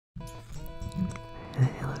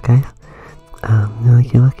Hello guys, I'd like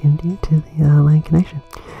to welcome you to the online connection.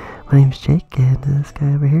 My name's Jake, and this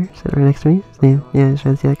guy over here, sitting right next to me, his name, yeah, just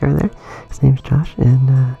trying to see that guy over there, his name's Josh, and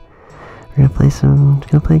we're gonna play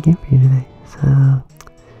a game for you today, so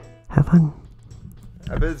have fun.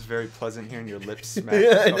 I bet it's very pleasant hearing your lips smack.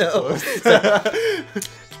 Yeah, I know.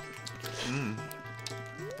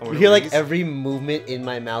 You hear like every movement in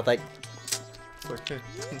my mouth, like. Okay.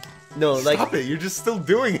 No, like. Stop it! You're just still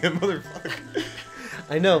doing it, motherfucker.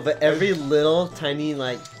 I know, but every little tiny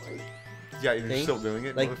like. Yeah, you're thing, still doing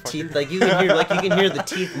it, like teeth, like you can hear the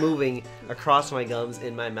teeth moving across my gums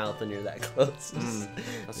in my mouth when you're that close.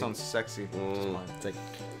 That sounds sexy. It's like.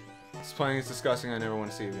 This playing is disgusting. I never want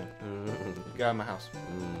to see you again. Get out of my house.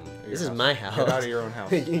 This is my house. Get out of your own house.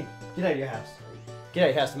 Get out of your house. Get out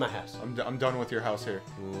of your house to my house. I'm done with your house here.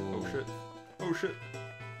 Oh shit. Oh shit.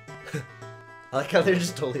 I like how they're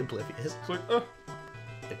just totally oblivious. It's like, what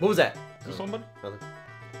was that? is this somebody? Nothing.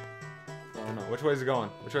 I don't know. Which way is it going?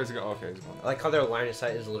 Which way is it going? Okay, it's going. I like how their line of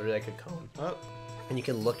sight is literally like a cone. Oh. And you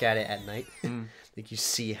can look at it at night. Like you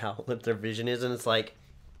see how what their vision is, and it's like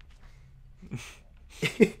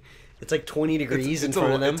it's like 20 degrees in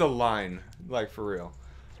front of them. It's a line, like for real.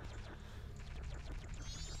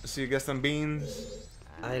 So you get some beans.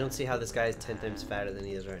 I don't see how this guy is 10 times fatter than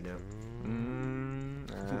he is right now.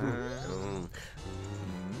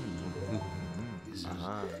 These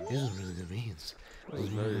are really good beans. Those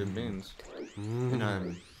are very good beans. And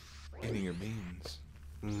I'm eating your beans.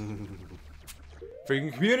 For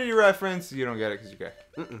your community reference, you don't get it because you're gay.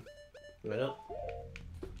 I don't.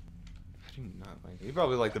 I do not like it. You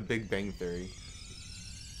probably like the Big Bang Theory.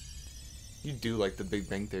 You do like the Big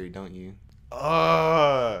Bang Theory, don't you?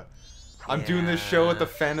 I'm doing this show with a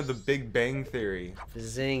fan of the Big Bang Theory.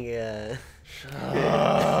 Bazinga. Shut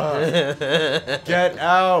up. Get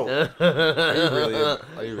out.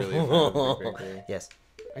 Are you really a fan of the Big Bang Theory? Yes.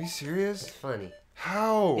 Are you serious? It's funny.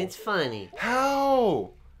 How? It's funny.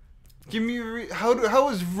 How? Give me how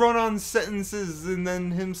is run-on sentences and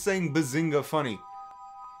then him saying bazinga funny?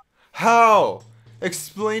 How?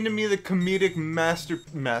 Explain to me the comedic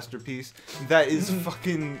masterpiece that is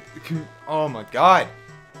fucking. Oh my god.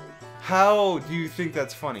 How do you think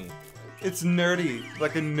that's funny? It's nerdy,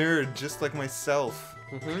 like a nerd, just like myself.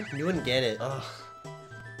 You wouldn't get it. Ugh.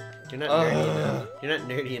 You're not nerdy enough. You're not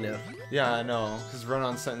nerdy enough. Yeah, I know. Because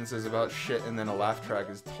run-on sentences about shit and then a laugh track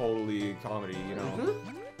is totally comedy, you know?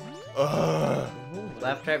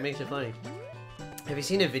 Laugh track makes it funny. Have you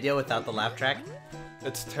seen a video without the laugh track?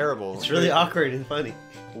 It's terrible. It's really awkward and funny.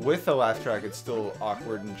 With a laugh track, it's still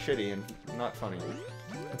awkward and shitty and not funny.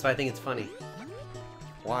 That's why I think it's funny.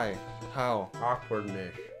 Why? How?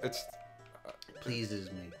 Awkwardness. It's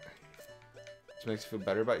Pleases me. It makes you feel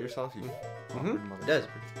better about yourself. You awkward mother. It does.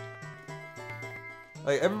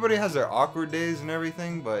 Like everybody has their awkward days and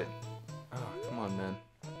everything, but come on, man.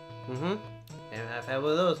 And I've had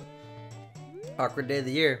one of those. Awkward day of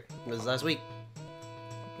the year. It was last week.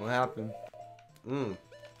 What happened? I'll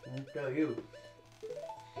tell you.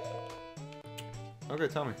 Okay,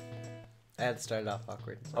 tell me. I had to start it off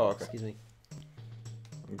awkward. So, Oh, okay. Excuse me.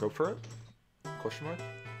 Go for it? Question mark?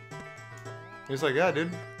 He's like, yeah,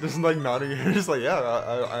 dude. Just like nodding. Just like,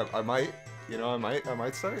 yeah, I might. You know, I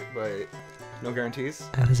might start, but no guarantees.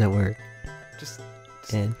 How does that work? Just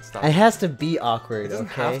And stop. It has to be awkward. It doesn't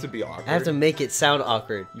okay? have to be awkward. I have to make it sound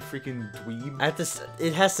awkward. You freaking dweeb. I have to.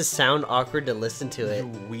 It has to sound awkward to listen to it.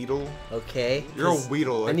 You weedle. Okay. You're a 'Cause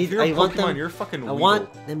weedle. I need. If you're a I want Pokemon, them. you're a fucking I weedle.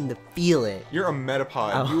 want them to feel it. You're a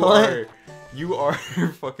Metapod. I You are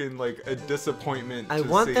fucking like a disappointment. I to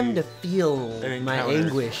want see them to feel an my encounter.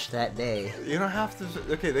 anguish that day. You don't have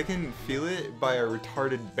to. Okay, they can feel it by a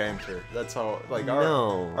retarded banter. That's how. Like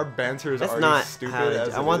No. our banter is That's already not stupid. how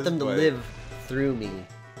As I it want is, them to but- live through me.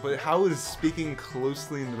 But how is speaking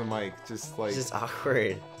closely into the mic just like? It's just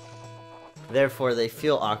awkward. Therefore, they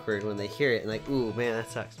feel awkward when they hear it and like, ooh, man,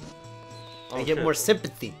 that sucks. I Oh, get shit. more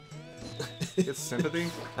sympathy. Get sympathy.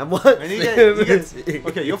 I want And you get, sympathy.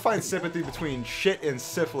 okay, you'll find sympathy between shit and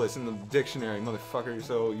syphilis in the dictionary, motherfucker.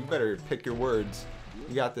 So you better pick your words.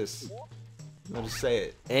 You got this. I'll just say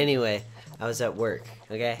it. Anyway, I was at work,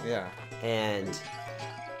 okay? Yeah. And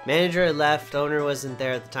manager had left, owner wasn't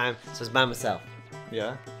there at the time, so I was by myself.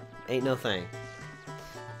 Yeah. Ain't no thing.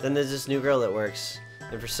 Then there's this new girl that works,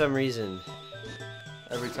 and for some reason,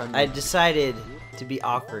 Every time I decided to be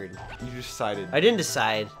awkward. you decided. I didn't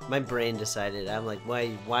decide. My brain decided. I'm like, why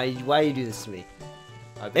you do this to me?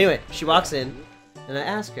 I think- Anyway, she walks in, and I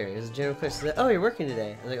ask her, it's a general question. She's like, oh, you're working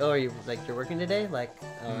today. I'm like, oh, you're working today? Like,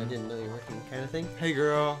 oh, I didn't know you're working, kind of thing. Hey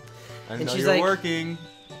girl, I know she's you're like- working.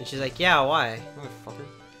 And she's like, yeah, why? Motherfucker.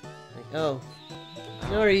 Like, oh,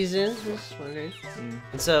 No reason. Just wondering.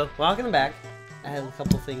 And so, walking back, I had a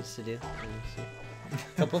couple things to do. A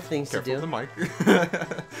couple things to do. Careful with the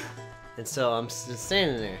mic. And so I'm just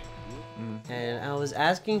standing there, and I was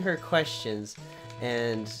asking her questions,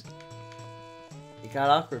 and it got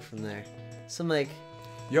awkward from there. So I'm like,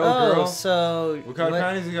 Yo, "Oh, girl. so What kind of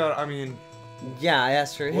Chinese you got? I mean, yeah." I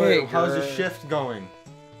asked her, "Hey, wait, how's your girl." shift going?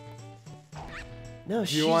 No,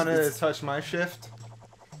 Do you want to touch my shift?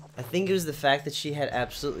 I think it was the fact that she had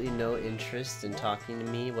absolutely no interest in talking to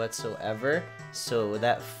me whatsoever, so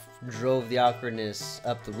that drove the awkwardness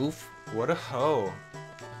up the roof. What a hoe.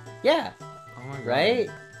 Yeah. Oh my god. Right?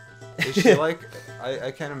 Is she like,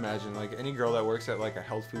 I can't imagine, like, any girl that works at, like, a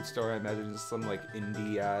health food store, I imagine it's some, like,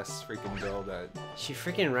 indie-ass freaking girl that... She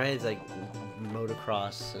freaking rides, like,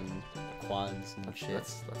 motocross and quads and shit.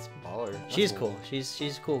 That's baller. She's That's cool. She's cool.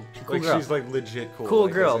 She's a cool Like, girl. she's, like, legit cool. Cool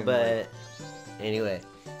like, girl, as in, but... like- Anyway.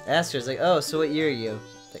 I asked her, it's like, oh, so what year are you?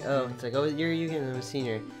 It's like, oh, what year are you again? I'm a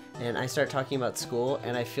senior. And I start talking about school,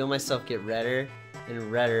 and I feel myself get redder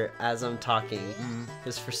and redder as I'm talking.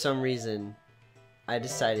 Because for some reason... I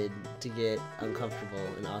decided to get uncomfortable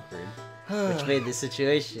and awkward, which made the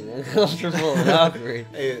situation uncomfortable and awkward.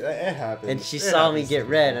 It happened. And she saw me get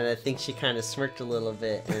red, and I think she kind of smirked a little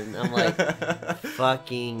bit, and I'm like,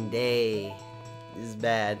 fucking day, this is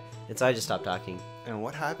bad. And so I just stopped talking. And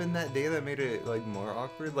what happened that day that made it, like, more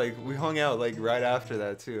awkward? Like, we hung out, like, right after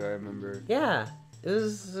that, too, I remember. Yeah, it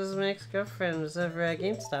was my ex-girlfriend was over at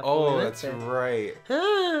GameStop. Oh, when we that's went there. right.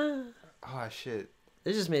 Ah, Oh, shit.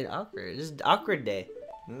 it just made it awkward. Just awkward day.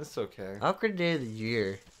 That's okay. Awkward day of the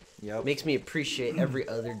year. Yep. Makes me appreciate every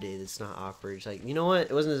other day that's not awkward. It's like, you know what?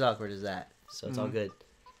 It wasn't as awkward as that, so it's all good.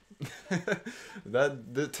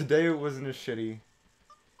 Today wasn't as shitty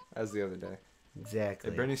as the other day.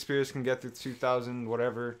 Exactly. If Britney Spears can get through 2000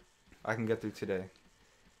 whatever, I can get through today.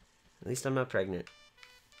 At least I'm not pregnant.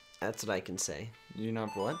 That's what I can say. You're not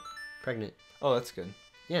what? Pregnant. Oh, that's good.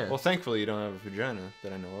 Yeah. Well, thankfully you don't have a vagina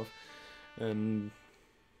that I know of. And,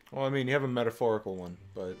 well, I mean, you have a metaphorical one,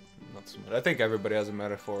 but not so much. I think everybody has a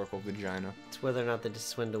metaphorical vagina. It's whether or not they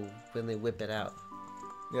just when they whip it out.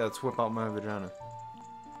 Yeah, let's whip out my vagina.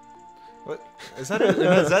 What? Is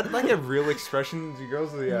that like a real expression to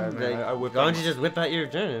girls? Yeah, I mean, I whipped Why out don't you just whip out your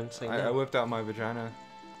vagina? It's like, I no. whipped out my vagina.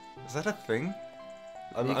 Is that a thing?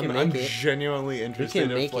 I'm can I'm make it. genuinely interested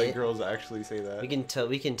make if like it. girls actually say that.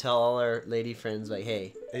 We can tell all our lady friends like,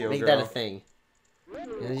 hey, Hey, yo, make girl. that a thing.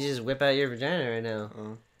 And you just whip out your vagina right now.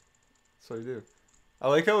 So you do. I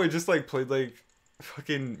like how we just like played like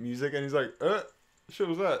fucking music and he's like, shit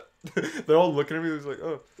was that? They're all looking at me. He's like,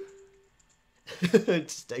 oh.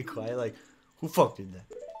 Just stay quiet. Like, who fuck did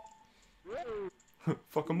that?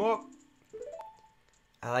 Fuck him up.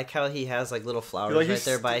 I like how he has like little flowers Like, right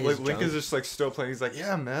there by his Link junk. is just like still playing. He's like,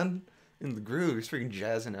 yeah, man, in the groove. He's freaking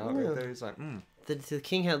jazzing out Yeah. right there. He's like, The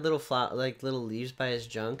king had little little leaves by his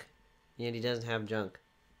junk, and he doesn't have junk.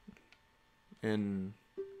 in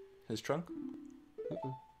his trunk.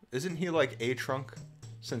 Isn't he like a trunk?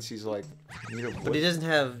 Since he's like, But he doesn't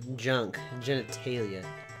have junk, genitalia.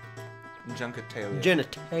 Junkatalia.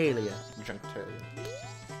 Genitalia. Junkatalia.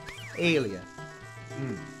 Alia.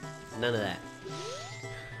 None of that.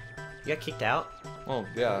 You got kicked out? Oh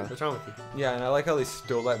yeah, What's wrong with you? yeah, and I like how they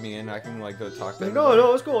still let me in. I can like go talk to them.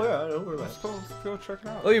 no, it's cool. Yeah, don't worry about Let's go check it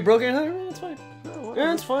out. Oh, you broke anything? It's fine. Yeah,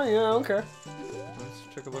 Yeah, it's fine. Yeah, I don't care.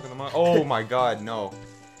 Let's take a look at the monkey. Oh my god, no.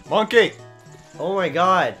 Monkey! Oh my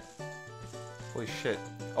god. Holy shit.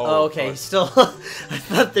 Oh, okay. fuck. Still, I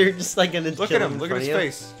thought they were just like gonna Look kill at him. in Look at front his of you.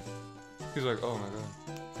 face. He's like, oh my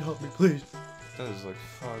god. Help me, please. That is like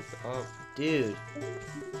fucked up. Dude.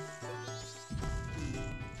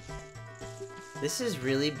 This is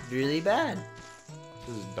really, really bad.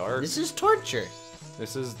 This is dark. This is torture.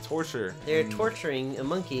 This is torture. They're torturing a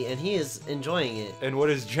monkey, and he is enjoying it. And what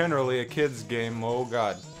is generally a kid's game, oh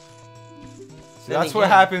god. Then That's what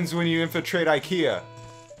again- happens when you infiltrate IKEA.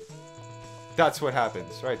 That's what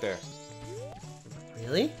happens, right there.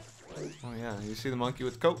 Really? Oh yeah, you see the monkey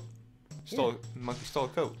with the coat? Monkey stole a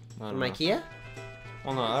coat. I don't From know. IKEA?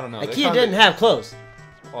 Well, no, I don't know. They IKEA found didn't have clothes.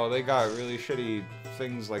 Oh, they got really shitty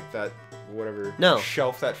things like that, whatever. No.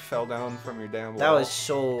 Shelf that fell down from your damn wall. That was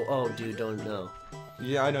so. Oh, dude, don't know.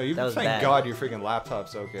 Yeah, I know. You that was thank bad. God your freaking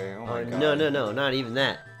laptop's okay. Oh my god. No, not even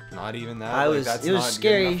that. Not even that. I Like, was. that's It was not good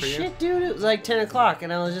scary enough as for you? shit, dude. It was like 10 o'clock,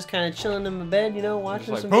 and I was just kind of chilling in my bed, you know,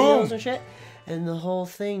 watching like, some boom! videos and shit. And the whole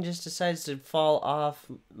thing just decides to fall off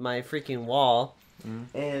my freaking wall.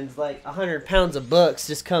 And like 100 pounds of books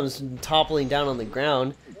just comes toppling down on the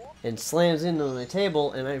ground and slams into my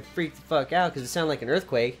table, and I freaked the fuck out because it sounded like an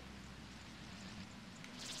earthquake.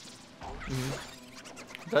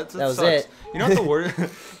 That was sucks. it. You know what the worst?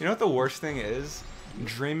 You know what the worst thing is?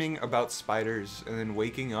 Dreaming about spiders and then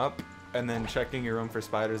waking up and then checking your room for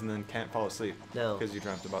spiders and then can't fall asleep. No. Because you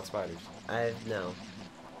dreamt about spiders.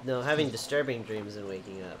 No, having disturbing dreams and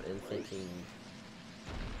waking up and thinking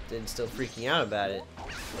and still freaking out about it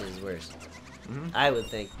is worse. I would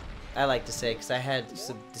think. I like to say, because I had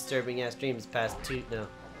some disturbing ass dreams past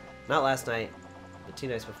not last night, but 2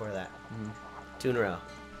 nights before that. 2 in a row.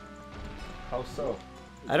 How so?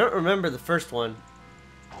 I don't remember the first one,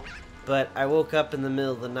 but I woke up in the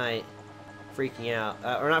middle of the night freaking out.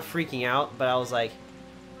 Or not freaking out, but I was like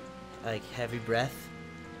heavy breath.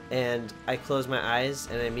 And I closed my eyes,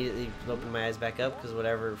 and I immediately opened my eyes back up because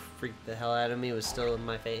whatever freaked the hell out of me was still in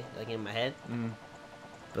my face, like in my head.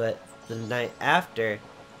 But the night after,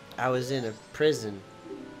 I was in a prison,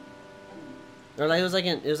 or like it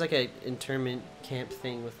was like a internment camp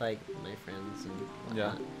thing with like my friends and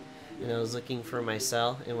whatnot. And I was looking for my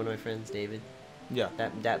cell, and one of my friends, David. Yeah.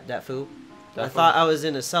 That fool. That I fool? thought I was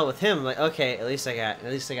in a cell with him. I'm like, okay, at least I got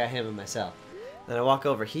him in my cell. Then I walk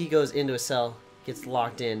over. He goes into a cell, gets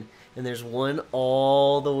locked in, and there's one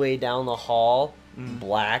all the way down the hall,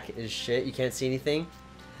 black as shit. You can't see anything.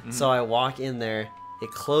 So I walk in there. It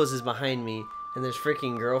closes behind me, and there's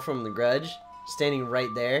freaking girl from The Grudge standing right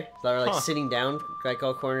there. So we're like sitting down, like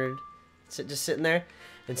all cornered, just sitting there.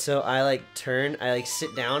 And so I like turn, I like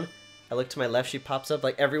sit down. I look to my left, she pops up.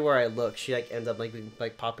 Like everywhere I look, she like ends up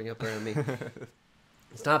like popping up around me.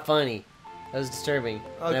 It's not funny. That was disturbing.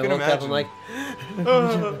 I And I can woke up, I'm imagine.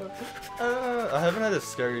 like, I haven't had a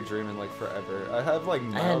scary dream in like forever. I have like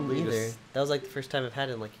I hadn't mildly either. just That was like the first time I've had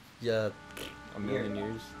it in like a million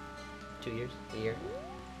years. 2 years, a year.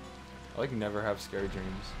 I like never have scary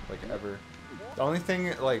dreams, like ever. The only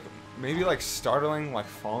thing like maybe like startling, like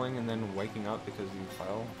falling and then waking up because you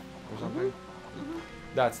fell or something.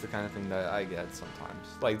 That's the kind of thing that I get sometimes.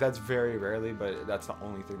 Like that's very rarely, but that's the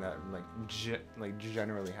only thing that like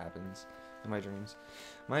generally happens in my dreams.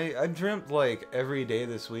 I've dreamt like every day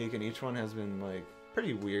this week, and each one has been like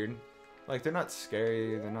pretty weird. Like they're not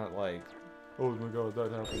scary. They're not like, oh my god,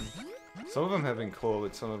 that happened. Some of them have been cool,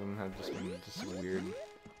 but some of them have just been just weird.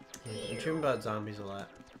 I dream about zombies a lot.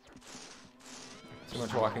 Too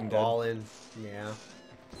much Walking Dead. Balling, yeah.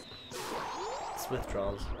 It's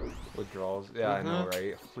withdrawals. Withdrawals. Yeah, I know,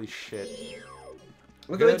 right? Holy shit.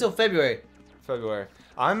 We're Good. going until February. February.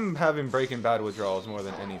 I'm having Breaking Bad withdrawals more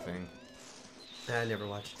than anything. I never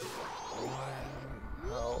watched.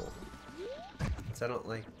 How? I don't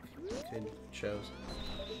like good shows.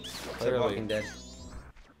 Like Clearly. Walking Dead.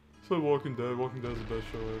 It's like Walking Dead. Walking Dead is the best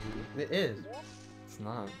show ever. It is. It's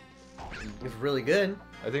not. It's really good.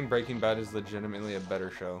 I think Breaking Bad is legitimately a better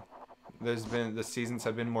show. The seasons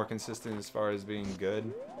have been more consistent as far as being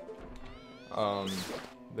good.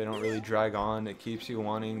 They don't really drag on. It keeps you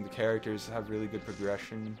wanting. The characters have really good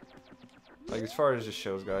progression. Like as far as the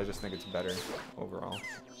shows go, I just think it's better overall.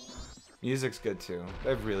 Music's good too.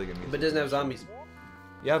 They have really good music. But it doesn't have zombies.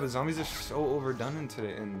 Yeah, but zombies are so overdone in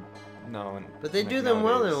today. But they do them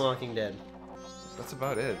well in Walking Dead. That's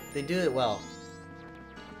about it. They do it well.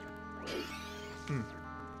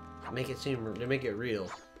 Make it real.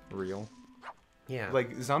 Real. Yeah.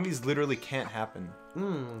 Like zombies literally can't happen.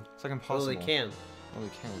 It's like impossible. Well, they can. No, they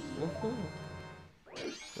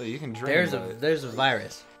can't. So you can dream. There's a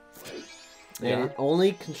virus. Yeah. And it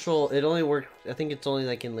only works. I think it's only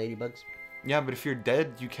like in ladybugs. Yeah, but if you're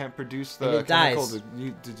dead, you can't produce And the it chemical dies.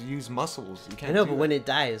 to use muscles. You can't. I know, do but that. when it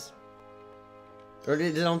dies, or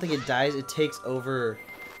I don't think it dies, it takes over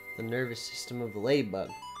the nervous system of the ladybug,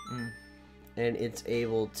 and it's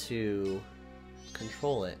able to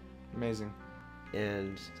control it, Amazing.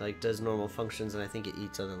 and like does normal functions, and I think it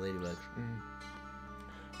eats other ladybugs.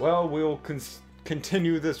 Well, we'll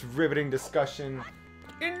continue this riveting discussion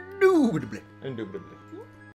Indubitably. indubitably.